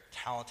we're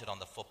talented on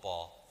the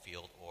football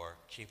field or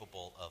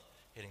capable of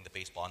hitting the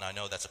baseball. And I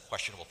know that's a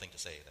questionable thing to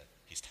say, that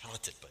he's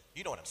talented, but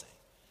you know what I'm saying.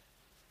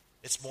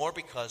 It's more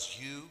because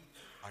you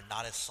are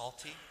not as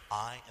salty.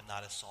 I am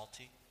not as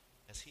salty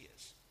as he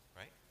is,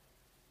 right?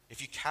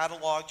 If you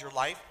cataloged your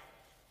life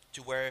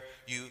to where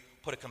you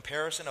put a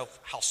comparison of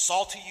how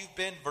salty you've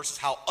been versus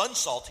how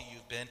unsalty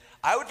you've been,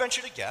 I would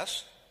venture to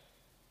guess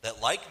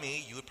that, like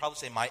me, you would probably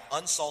say my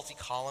unsalty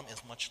column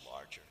is much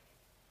larger.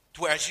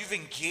 To where as you've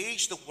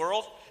engaged the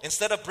world,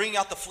 instead of bringing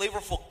out the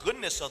flavorful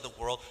goodness of the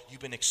world,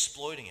 you've been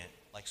exploiting it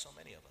like so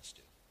many of us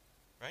do,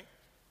 right?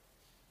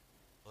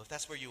 Well, if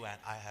that's where you're at,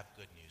 I have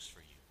good news for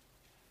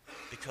you.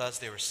 Because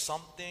there is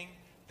something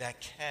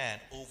that can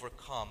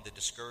overcome the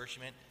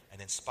discouragement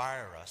and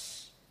inspire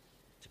us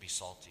to be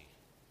salty.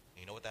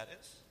 You know what that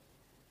is?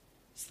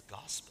 It's the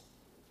gospel.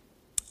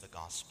 The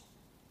gospel.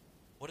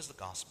 What is the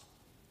gospel?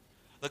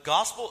 The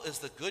gospel is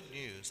the good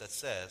news that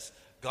says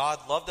God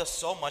loved us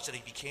so much that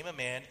he became a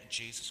man in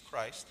Jesus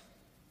Christ,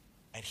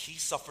 and he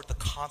suffered the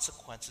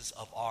consequences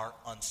of our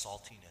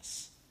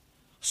unsaltiness.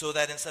 So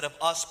that instead of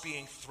us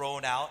being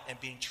thrown out and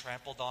being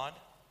trampled on,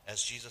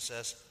 as Jesus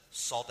says,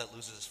 salt that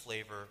loses its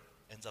flavor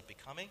ends up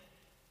becoming,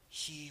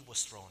 he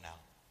was thrown out.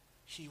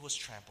 He was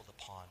trampled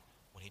upon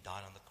when he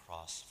died on the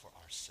cross for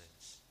our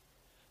sins.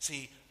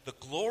 See, the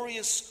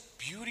glorious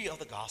beauty of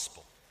the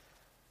gospel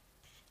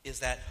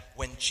is that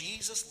when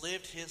Jesus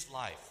lived his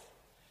life,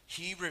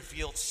 he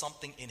revealed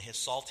something in his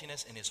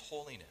saltiness and his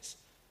holiness,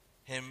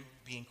 him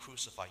being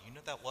crucified. You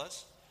know what that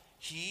was?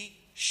 He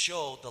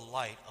showed the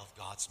light of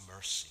God's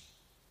mercy,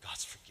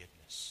 God's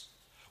forgiveness.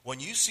 When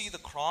you see the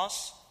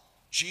cross,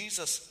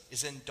 Jesus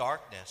is in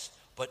darkness,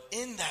 but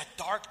in that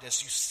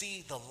darkness you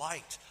see the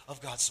light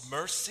of God's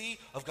mercy,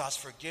 of God's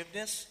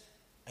forgiveness,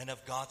 and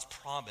of God's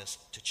promise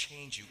to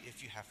change you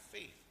if you have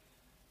faith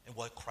in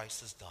what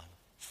Christ has done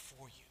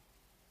for you.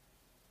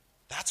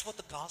 That's what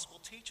the gospel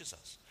teaches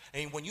us.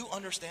 And when you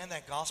understand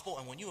that gospel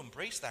and when you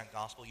embrace that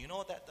gospel, you know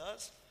what that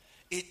does?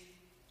 It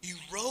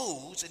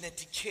erodes and it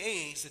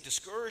decays the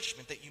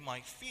discouragement that you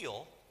might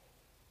feel,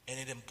 and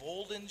it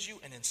emboldens you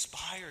and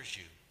inspires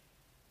you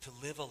to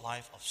live a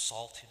life of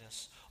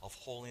saltiness, of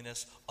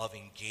holiness, of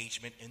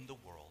engagement in the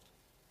world,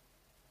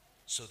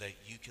 so that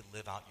you can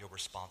live out your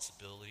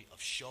responsibility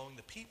of showing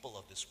the people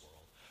of this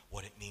world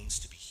what it means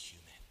to be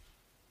human.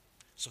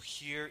 So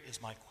here is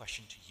my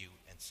question to you,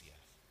 NCF.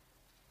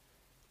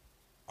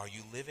 Are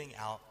you living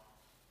out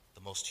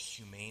the most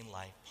humane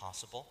life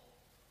possible?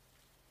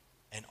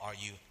 And are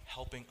you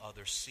helping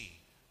others see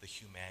the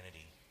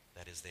humanity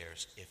that is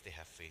theirs if they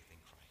have faith in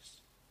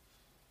Christ?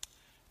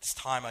 At this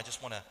time, I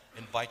just want to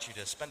invite you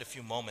to spend a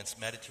few moments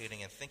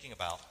meditating and thinking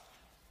about,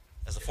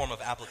 as a form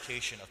of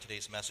application of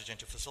today's message. And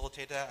to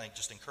facilitate that, I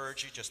just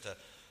encourage you just to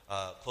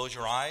close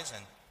your eyes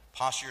and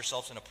posture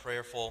yourselves in a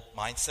prayerful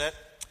mindset.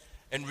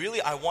 And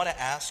really, I want to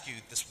ask you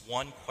this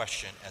one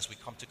question as we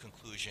come to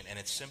conclusion, and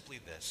it's simply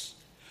this.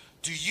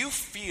 Do you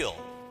feel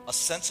a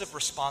sense of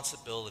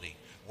responsibility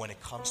when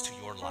it comes to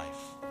your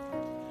life?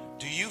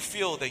 Do you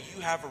feel that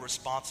you have a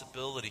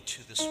responsibility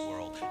to this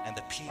world and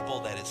the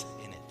people that is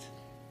in it?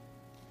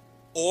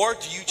 Or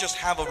do you just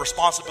have a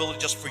responsibility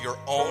just for your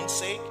own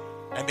sake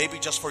and maybe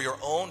just for your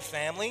own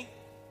family?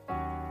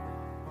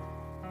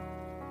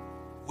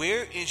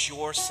 Where is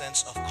your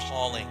sense of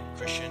calling,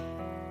 Christian?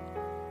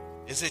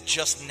 Is it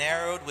just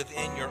narrowed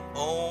within your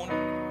own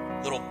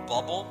little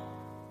bubble?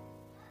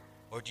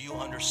 Or do you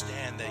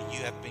understand that you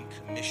have been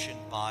commissioned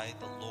by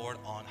the Lord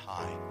on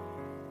high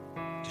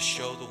to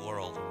show the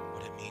world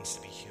what it means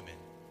to be human?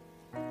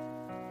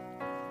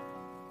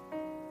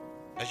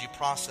 As you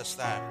process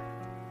that,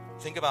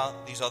 think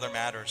about these other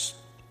matters.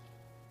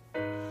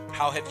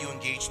 How have you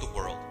engaged the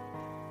world?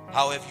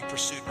 How have you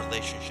pursued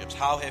relationships?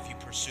 How have you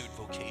pursued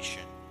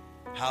vocation?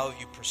 How have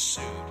you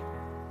pursued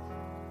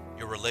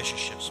your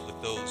relationships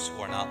with those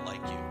who are not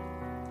like you?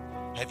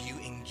 Have you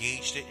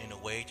engaged it in a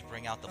way to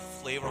bring out the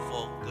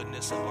flavorful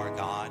goodness of our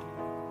God?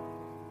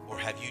 Or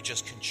have you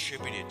just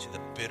contributed to the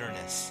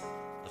bitterness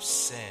of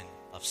sin,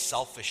 of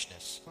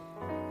selfishness,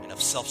 and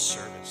of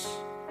self-service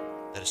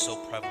that is so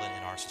prevalent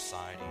in our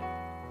society?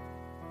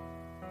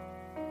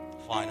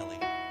 Finally,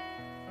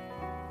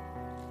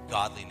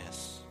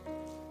 godliness.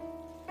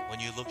 When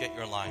you look at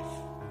your life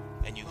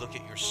and you look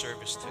at your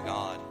service to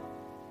God,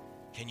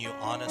 can you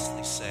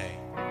honestly say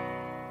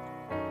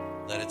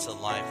that it's a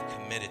life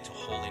committed to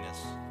holiness,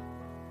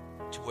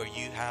 to where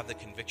you have the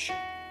conviction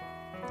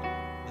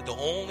that the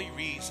only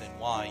reason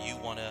why you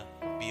want to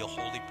be a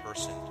holy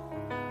person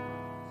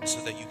is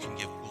so that you can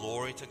give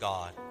glory to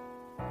God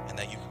and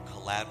that you can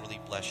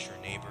collaboratively bless your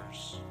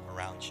neighbors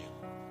around you?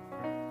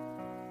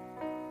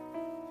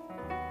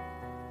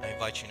 I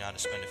invite you now to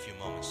spend a few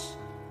moments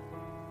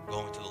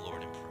going to the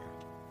Lord in prayer.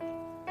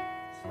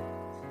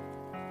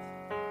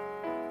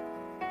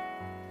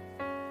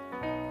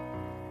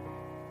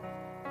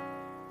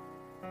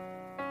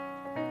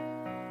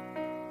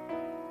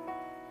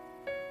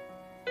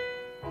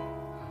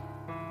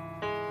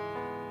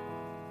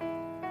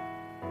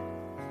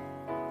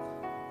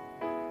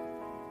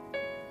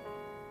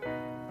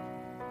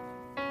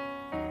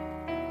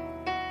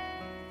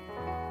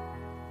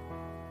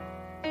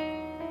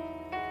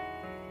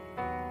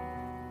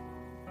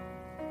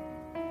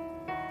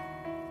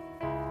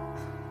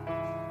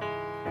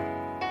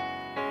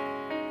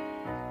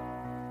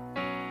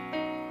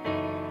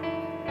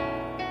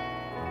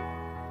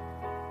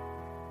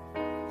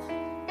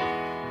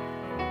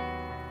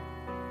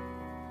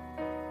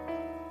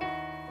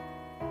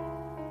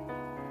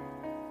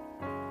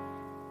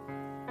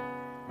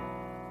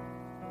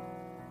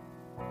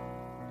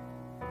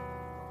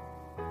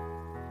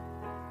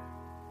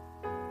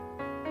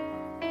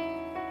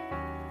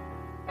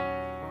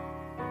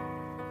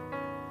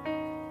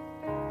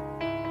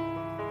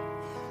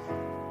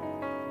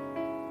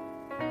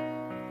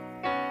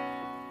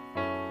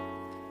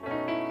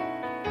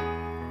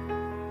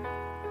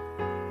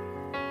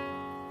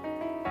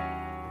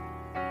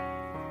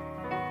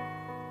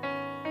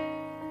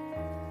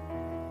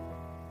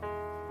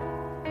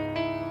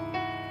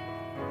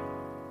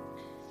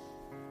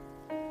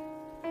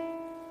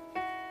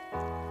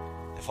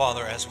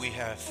 Father, as we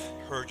have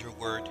heard your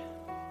word,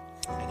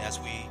 and as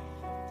we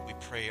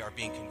pray, are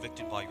being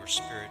convicted by your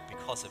Spirit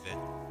because of it,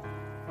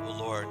 oh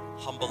Lord,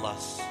 humble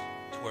us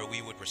to where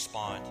we would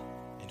respond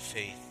in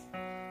faith,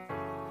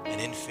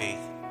 and in faith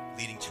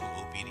leading to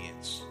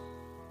obedience.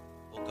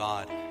 Oh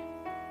God,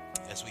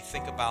 as we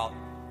think about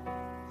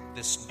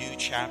this new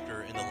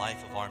chapter in the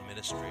life of our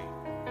ministry,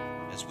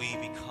 as we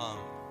become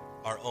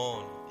our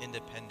own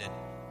independent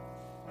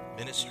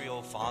ministry,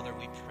 oh Father,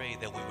 we pray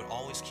that we would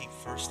always keep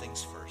first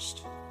things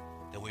first,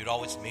 that we would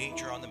always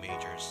major on the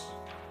majors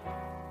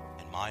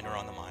and minor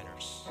on the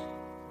minors.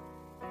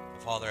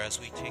 Father, as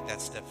we take that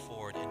step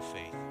forward in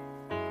faith,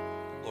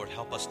 Lord,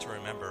 help us to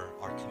remember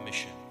our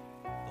commission,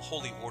 the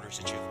holy orders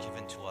that you've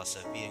given to us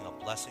of being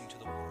a blessing to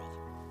the world.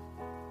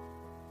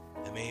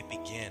 And may it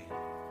begin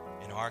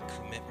in our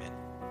commitment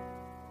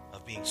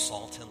of being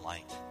salt and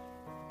light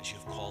as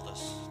you've called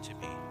us to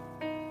be.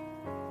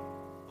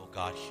 Oh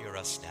God, hear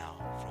us now,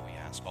 for we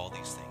ask all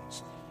these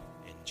things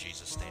in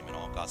Jesus' name. And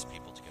all God's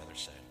people together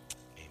say,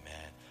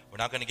 amen. We're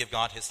not going to give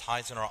God his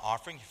tithes and our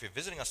offering. If you're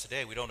visiting us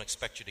today, we don't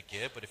expect you to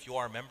give, but if you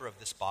are a member of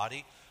this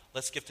body,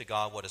 let's give to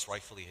God what is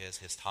rightfully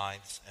his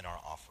tithes and our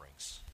offerings.